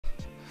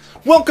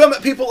Welcome,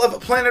 people of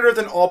planet Earth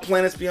and all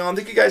planets beyond.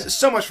 Thank you guys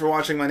so much for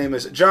watching. My name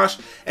is Josh,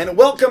 and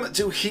welcome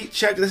to Heat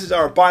Check. This is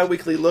our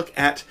bi-weekly look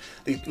at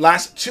the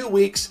last 2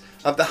 weeks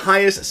of the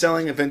highest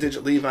selling vintage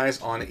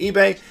Levi's on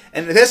eBay.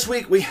 And this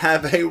week we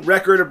have a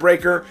record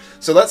breaker,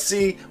 so let's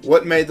see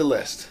what made the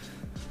list.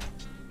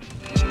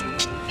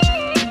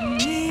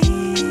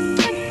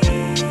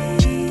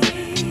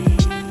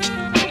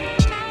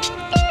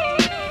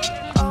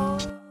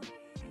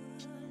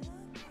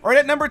 Alright,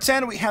 at number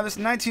 10, we have this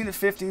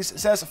 1950s. It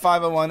says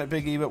 501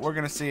 Big E, but we're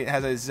going to see it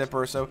has a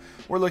zipper, so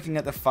we're looking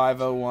at the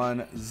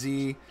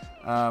 501Z,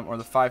 or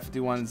the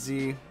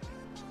 551Z.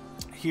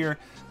 Here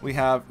we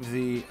have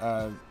the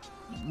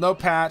no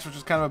patch, which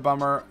is kind of a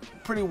bummer.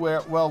 Pretty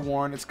well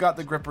worn. It's got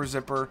the gripper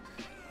zipper.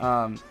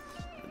 Yeah,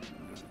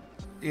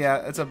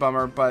 it's a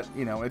bummer, but,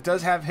 you know, it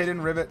does have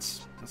hidden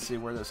rivets. Let's see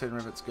where those hidden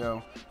rivets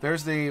go.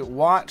 There's the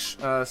watch,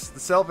 the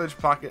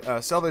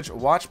selvage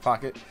watch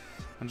pocket.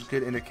 Which is a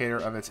good indicator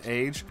of its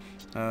age.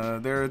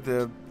 There are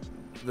the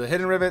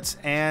hidden rivets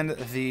and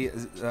the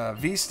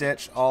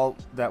V-stitch, all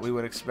that we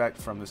would expect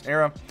from this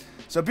era.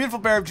 So beautiful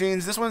pair of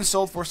jeans. This one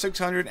sold for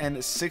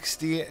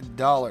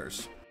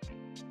 $660.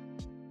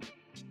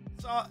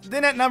 So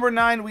then at number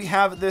 9 we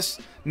have this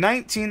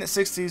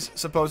 1960s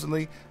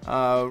supposedly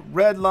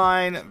red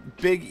line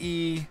Big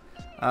E.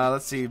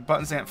 Let's see,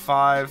 button stamp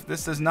 5.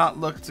 This does not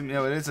look to me.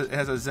 No, it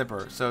has a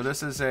zipper. So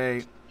this is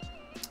a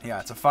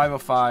it's a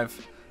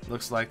 505.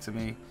 Looks like to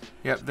me.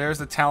 Yep, there's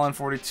the Talon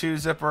 42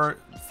 zipper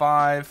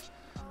 5.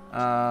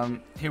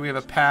 Here we have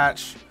a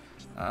patch.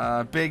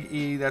 Big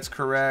E, that's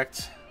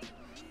correct.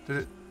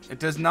 It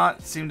does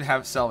not seem to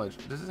have selvage.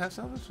 Does it have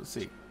selvage? Let's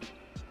see.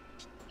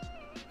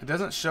 It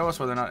doesn't show us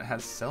whether or not it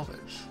has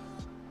selvage.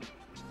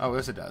 Oh,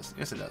 yes it does.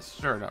 Yes it does.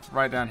 Sure enough.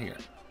 Right down here.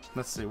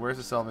 Let's see. Where's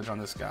the selvage on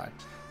this guy?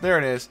 There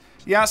it is.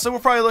 Yeah, so we're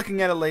probably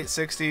looking at a late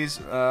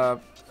 60s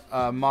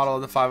model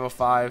of the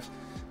 505.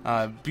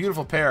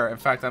 Beautiful pair. In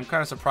fact, I'm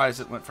kind of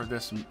surprised it went for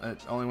this.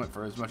 It only went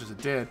for as much as it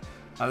did.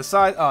 The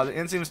size, the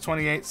inseam is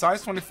 28,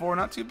 size 24,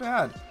 not too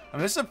bad. I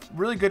mean, this is a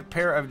really good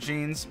pair of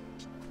jeans.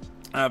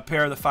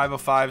 Pair of the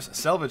 505s,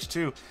 selvage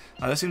too.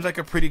 This seems like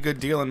a pretty good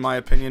deal in my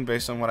opinion,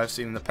 based on what I've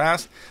seen in the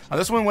past.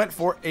 This one went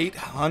for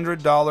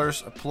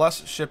 $800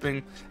 plus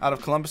shipping out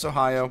of Columbus,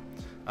 Ohio.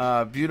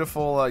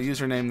 Beautiful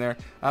username there.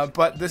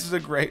 But this is a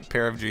great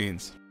pair of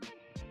jeans.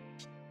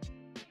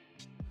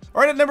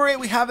 Alright, at number 8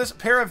 we have this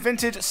pair of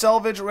vintage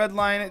selvage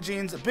redline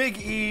jeans, Big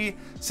E,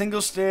 single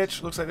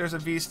stitch. Looks like there's a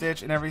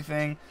V-stitch and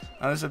everything.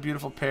 This is a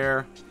beautiful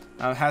pair.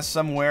 Has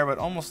some wear, but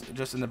almost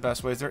just in the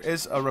best ways. There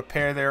is a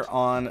repair there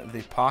on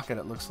the pocket,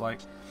 it looks like.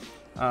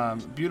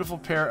 Beautiful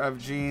pair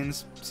of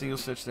jeans, single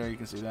stitch there. You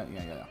can see that.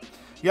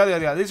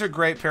 Yeah. These are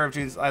great pair of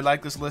jeans. I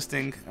like this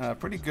listing.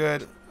 Pretty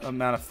good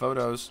amount of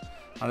photos.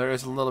 There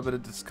is a little bit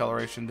of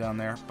discoloration down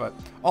there, but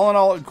all in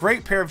all, a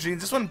great pair of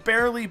jeans. This one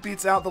barely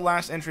beats out the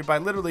last entry by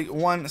literally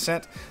 1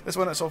 cent. This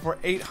one sold for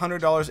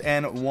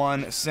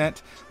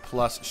 $800.01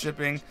 plus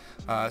shipping.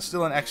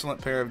 Still an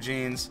excellent pair of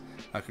jeans.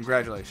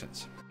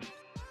 Congratulations.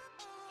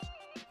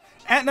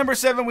 At number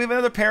 7, we have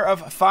another pair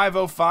of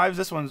 505s.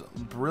 This one's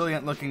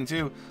brilliant looking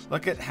too.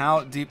 Look at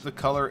how deep the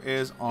color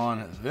is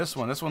on this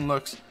one. This one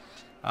looks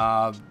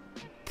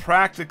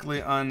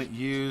practically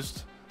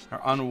unused or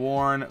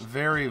unworn.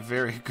 Very,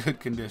 very good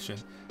condition.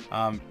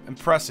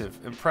 Impressive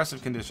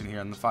condition here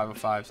on the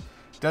 505s.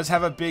 Does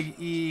have a Big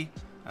E.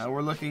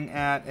 We're looking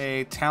at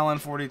a Talon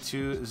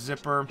 42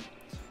 zipper.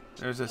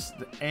 There's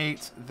the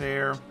 8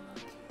 there.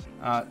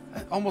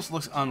 It almost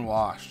looks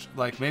unwashed,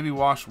 like maybe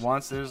washed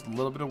once. There's a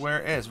little bit of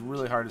wear. It is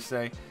really hard to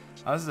say.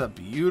 This is a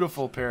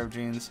beautiful pair of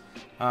jeans.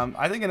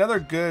 I think another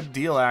good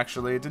deal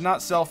actually. It did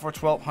not sell for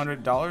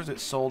 $1,200. It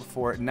sold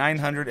for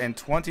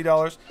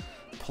 $920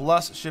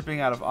 plus shipping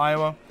out of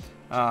Iowa.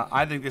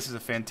 I think this is a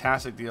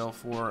fantastic deal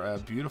for a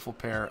beautiful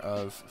pair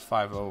of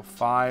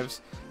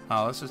 505s.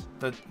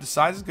 The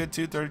size is good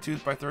too, 32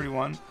 by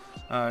 31.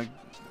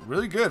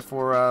 Really good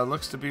for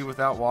looks to be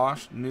without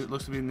wash,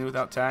 looks to be new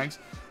without tags.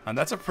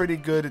 That's a pretty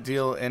good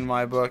deal in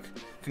my book.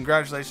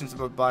 Congratulations to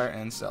both buyer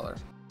and seller.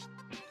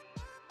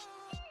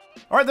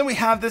 Alright, then we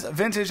have this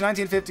vintage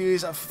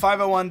 1950s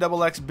 501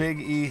 XX Big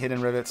E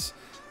hidden rivets.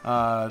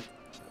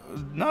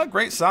 Not a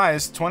great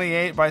size,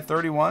 28 by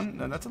 31.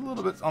 Now, that's a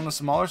little bit on the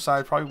smaller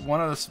side, probably one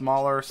of the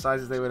smaller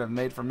sizes they would have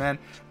made for men.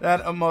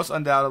 That most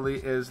undoubtedly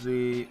is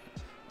the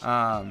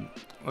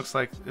looks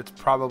like it's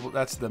probably,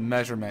 that's the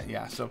measurement.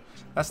 Yeah, so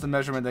that's the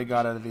measurement they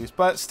got out of these,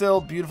 but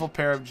still beautiful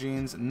pair of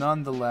jeans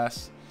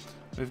nonetheless.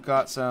 We've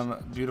got some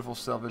beautiful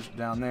selvage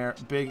down there.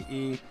 Big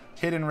E,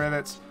 hidden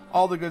rivets,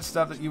 all the good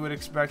stuff that you would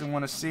expect and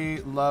want to see.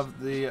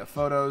 Love the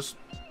photos.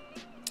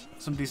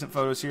 Some decent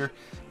photos here.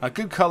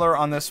 Good color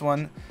on this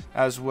one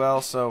as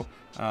well. So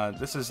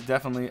this is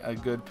definitely a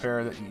good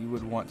pair that you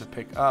would want to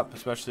pick up,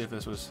 especially if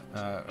this was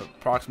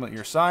approximately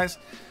your size.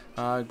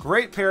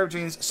 Great pair of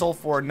jeans, sold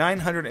for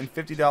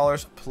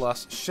 $950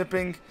 plus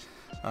shipping.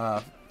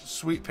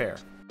 Sweet pair.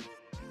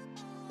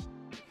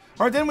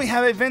 Alright, then we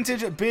have a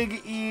vintage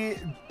Big E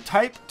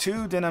Type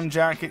 2 denim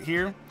jacket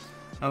here.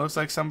 It looks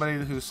like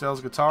somebody who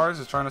sells guitars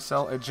is trying to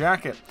sell a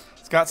jacket.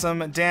 It's Got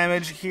some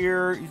damage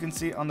here. You can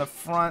see on the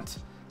front.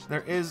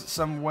 There is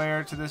some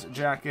wear to this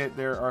jacket.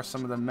 There are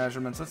some of the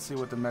measurements. Let's see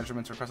what the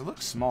measurements are across. It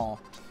looks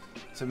small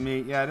to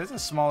me. Yeah, it is a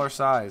smaller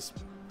size.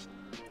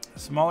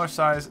 Smaller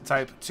size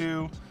type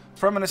 2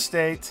 from an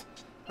estate.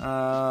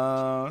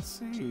 Let's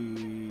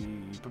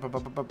see.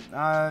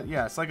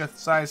 Yeah, it's like a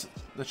size,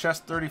 the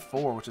chest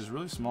 34, which is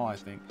really small, I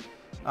think.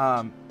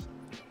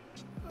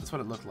 That's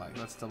what it looked like.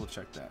 Let's double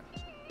check that.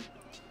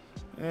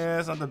 Yeah,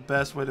 it's not the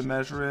best way to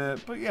measure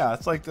it, but yeah,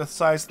 it's like the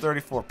size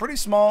 34. Pretty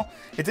small.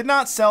 It did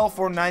not sell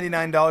for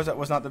 $99. That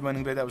was not the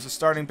winning bid. That was the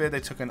starting bid.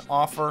 They took an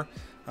offer,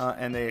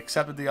 and they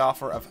accepted the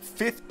offer of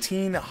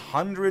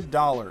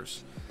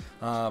 $1,500.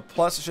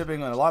 Plus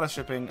shipping and a lot of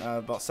shipping,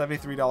 about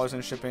 $73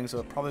 in shipping, so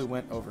it probably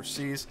went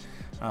overseas.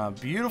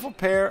 Beautiful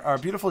pair, or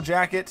beautiful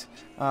jacket,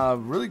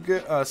 really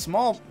good,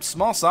 small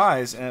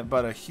size,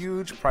 but a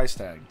huge price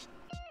tag.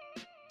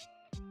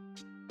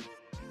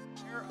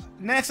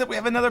 Next up, we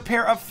have another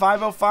pair of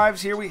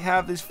 505s. Here we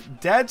have these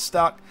dead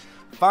stock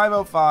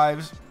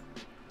 505s.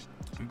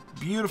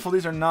 Beautiful.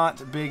 These are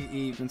not big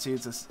E. You can see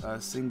it's a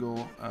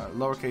single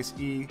lowercase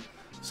e.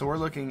 So we're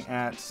looking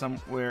at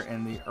somewhere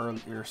in the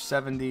earlier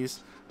 70s.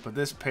 But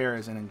this pair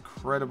is in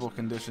incredible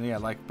condition. Yeah,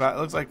 like it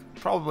looks like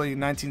probably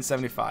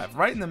 1975,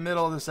 right in the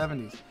middle of the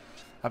 70s.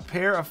 A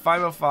pair of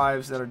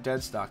 505s that are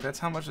dead stock. That's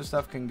how much this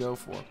stuff can go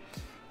for.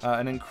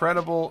 An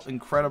incredible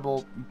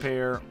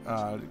pair.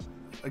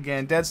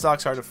 Again, dead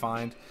stock's hard to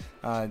find.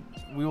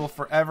 We will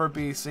forever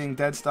be seeing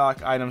dead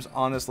stock items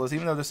on this list,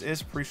 even though this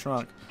is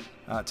pre-shrunk.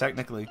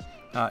 Technically,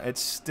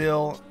 it's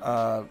still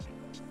a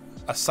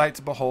sight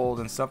to behold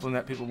and something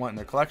that people want in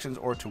their collections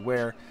or to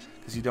wear,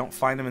 because you don't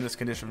find them in this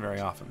condition very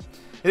often.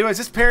 Anyways,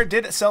 this pair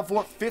did sell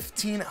for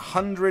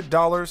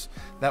 $1,500.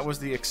 That was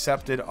the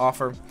accepted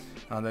offer.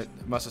 That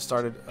must have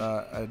started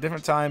at a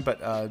different time, but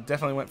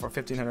definitely went for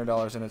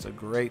 $1,500, and it's a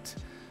great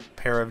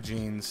pair of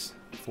jeans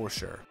for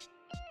sure.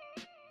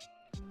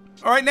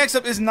 All right, next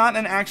up is not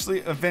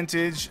actually a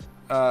vintage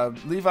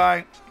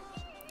Levi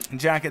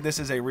jacket. This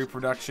is a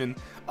reproduction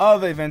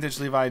of a vintage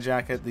Levi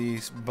jacket, the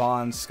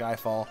Bond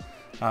Skyfall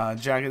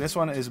jacket. This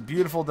one is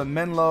beautiful, the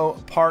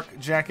Menlo Park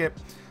jacket.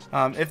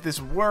 If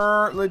this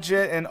were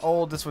legit and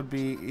old, this would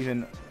be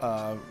even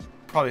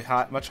probably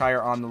much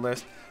higher on the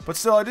list. But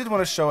still, I did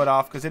want to show it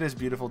off because it is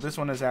beautiful. This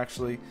one is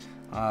actually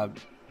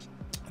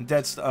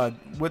dead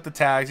with the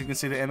tags. You can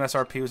see the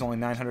MSRP was only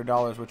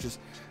 $900, which is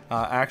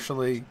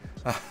actually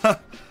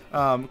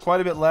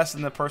quite a bit less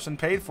than the person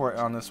paid for it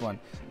on this one.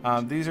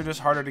 These are just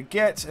harder to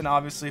get, and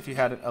obviously if you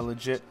had a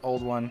legit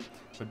old one,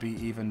 it would be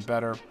even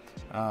better.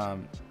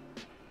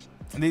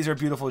 These are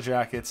beautiful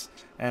jackets,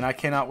 and I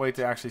cannot wait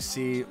to actually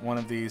see one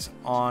of these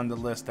on the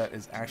list that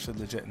is actually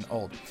legit and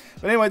old.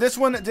 But anyway, this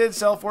one did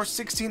sell for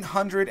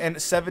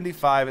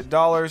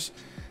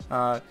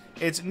 $1,675.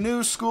 It's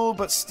new school,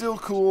 but still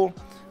cool.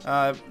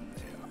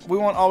 We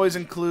won't always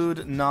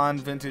include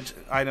non-vintage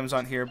items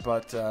on here,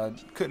 but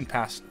couldn't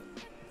pass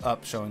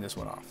up showing this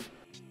one off.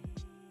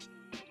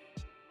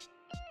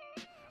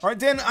 All right,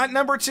 then at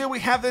number 2, we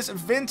have this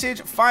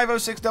vintage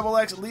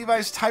 506XX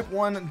Levi's Type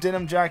 1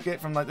 denim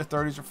jacket from like the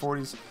 30s or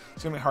 40s.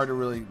 It's gonna be hard to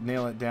really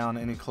nail it down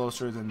any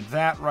closer than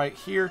that right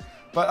here,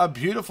 but a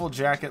beautiful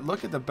jacket.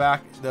 Look at the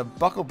back. The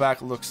buckle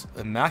back looks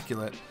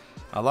immaculate.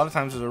 A lot of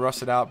times it's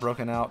rusted out,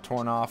 broken out,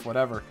 torn off,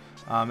 whatever.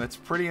 It's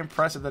pretty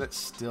impressive that it's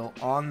still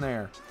on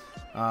there.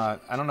 I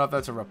don't know if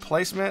that's a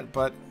replacement,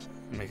 but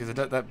because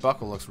that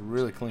buckle looks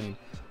really clean,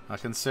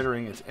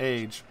 considering its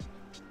age.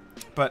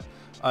 But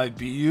a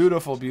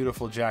beautiful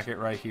jacket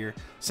right here.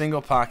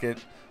 Single pocket,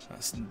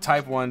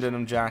 Type 1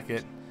 denim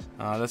jacket.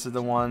 This is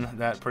the one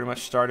that pretty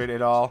much started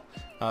it all.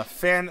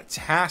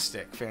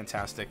 Fantastic.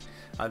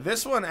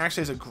 This one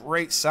actually is a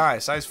great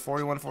size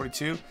 41,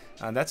 42.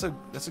 That's a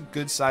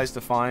good size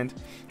to find.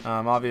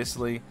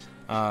 Obviously,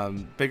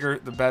 bigger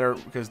the better,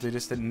 because they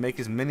just didn't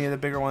make as many of the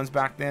bigger ones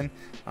back then.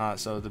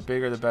 So the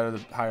bigger the better, the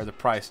higher the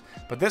price.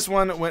 But this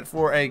one went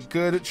for a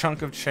good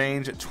chunk of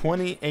change at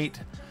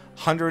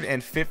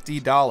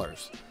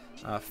 $2,850.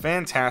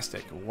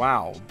 Fantastic.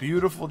 Wow,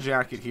 beautiful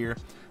jacket here.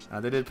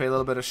 They did pay a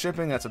little bit of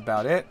shipping, that's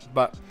about it,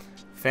 but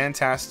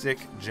fantastic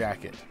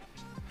jacket.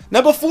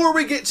 Now, before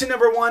we get to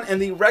number 1 and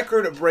the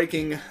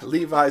record-breaking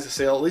Levi's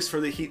sale, at least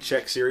for the Heat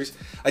Check series,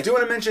 I do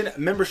want to mention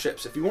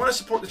memberships. If you want to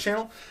support the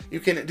channel,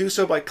 you can do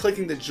so by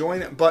clicking the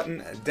join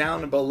button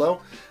down below.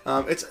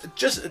 It's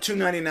just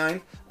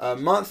 $2.99 a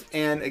month,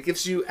 and it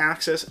gives you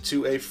access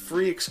to a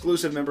free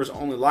exclusive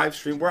members-only live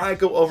stream where I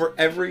go over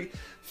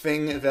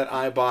everything that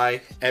I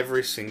buy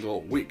every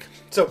single week.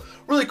 So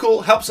really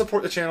cool, help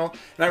support the channel,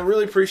 and I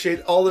really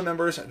appreciate all the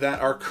members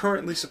that are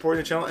currently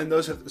supporting the channel and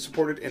those who have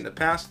supported in the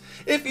past.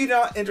 If you're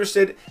not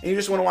interested and you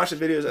just want to watch the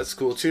videos, that's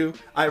cool too.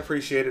 I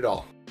appreciate it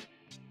all.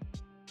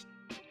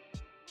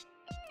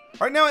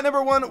 All right, now at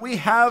number 1, we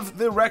have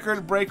the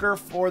record breaker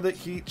for the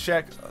Heat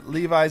Check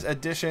Levi's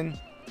edition.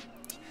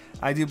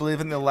 I do believe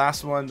in the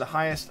last one, the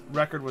highest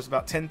record was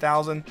about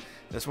 10,000.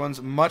 This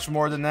one's much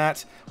more than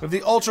that. We have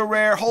the ultra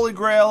rare Holy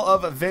Grail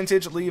of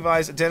vintage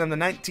Levi's denim, the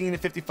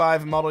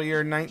 1955 model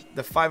year,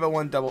 the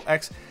 501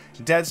 XX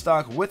dead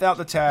stock without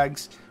the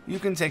tags. You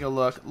can take a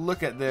look.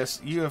 Look at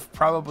this. You have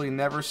probably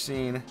never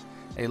seen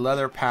a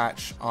leather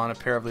patch on a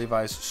pair of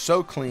Levi's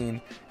so clean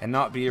and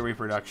not be a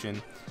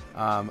reproduction.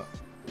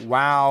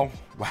 Wow,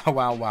 wow,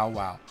 wow, wow,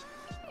 wow.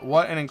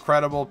 What an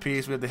incredible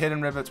piece. We have the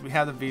hidden rivets. We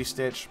have the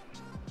V-stitch.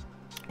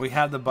 We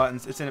have the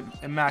buttons. It's in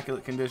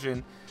immaculate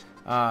condition.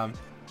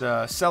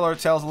 The seller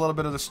tells a little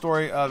bit of the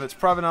story of its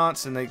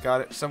provenance, and they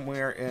got it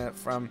somewhere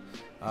from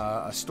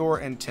a store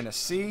in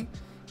Tennessee.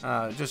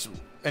 Just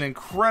an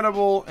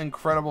incredible,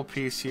 incredible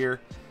piece here.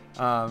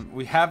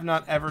 We have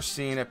not ever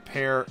seen a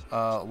pair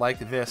like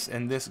this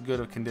in this good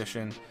of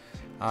condition.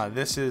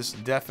 This is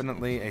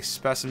definitely a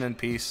specimen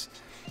piece.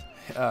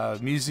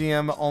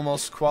 Museum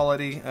almost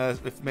quality.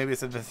 If maybe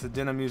it's a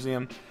denim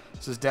museum,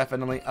 this is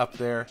definitely up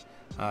there.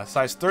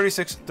 Size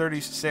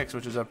 36-36,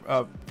 which is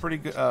a pretty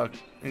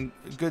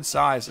good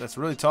size. That's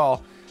really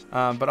tall,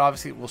 but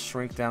obviously it will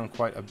shrink down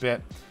quite a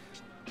bit.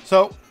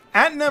 So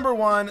at number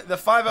 1, the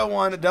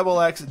 501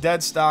 XX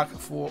dead stock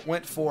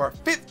went for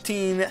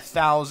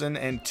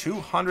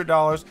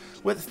 $15,200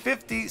 with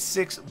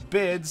 56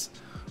 bids.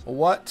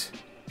 What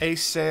a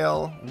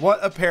sale. What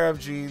a pair of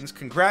jeans.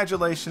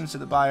 Congratulations to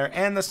the buyer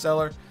and the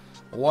seller.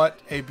 What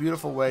a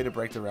beautiful way to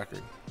break the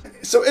record.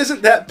 So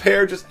isn't that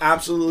pair just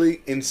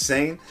absolutely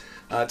insane?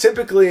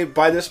 Typically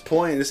by this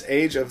point, this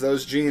age of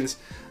those jeans,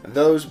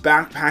 those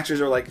back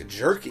patches are like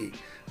jerky.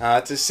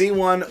 To see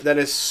one that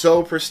is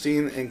so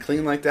pristine and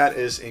clean like that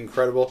is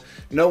incredible.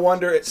 No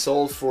wonder it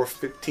sold for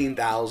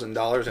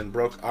 $15,000 and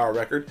broke our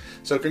record.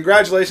 So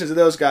congratulations to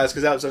those guys,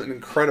 because that was an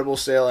incredible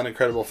sale and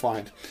incredible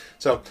find.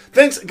 So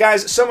thanks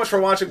guys so much for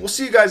watching. We'll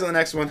see you guys on the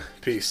next one.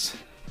 Peace.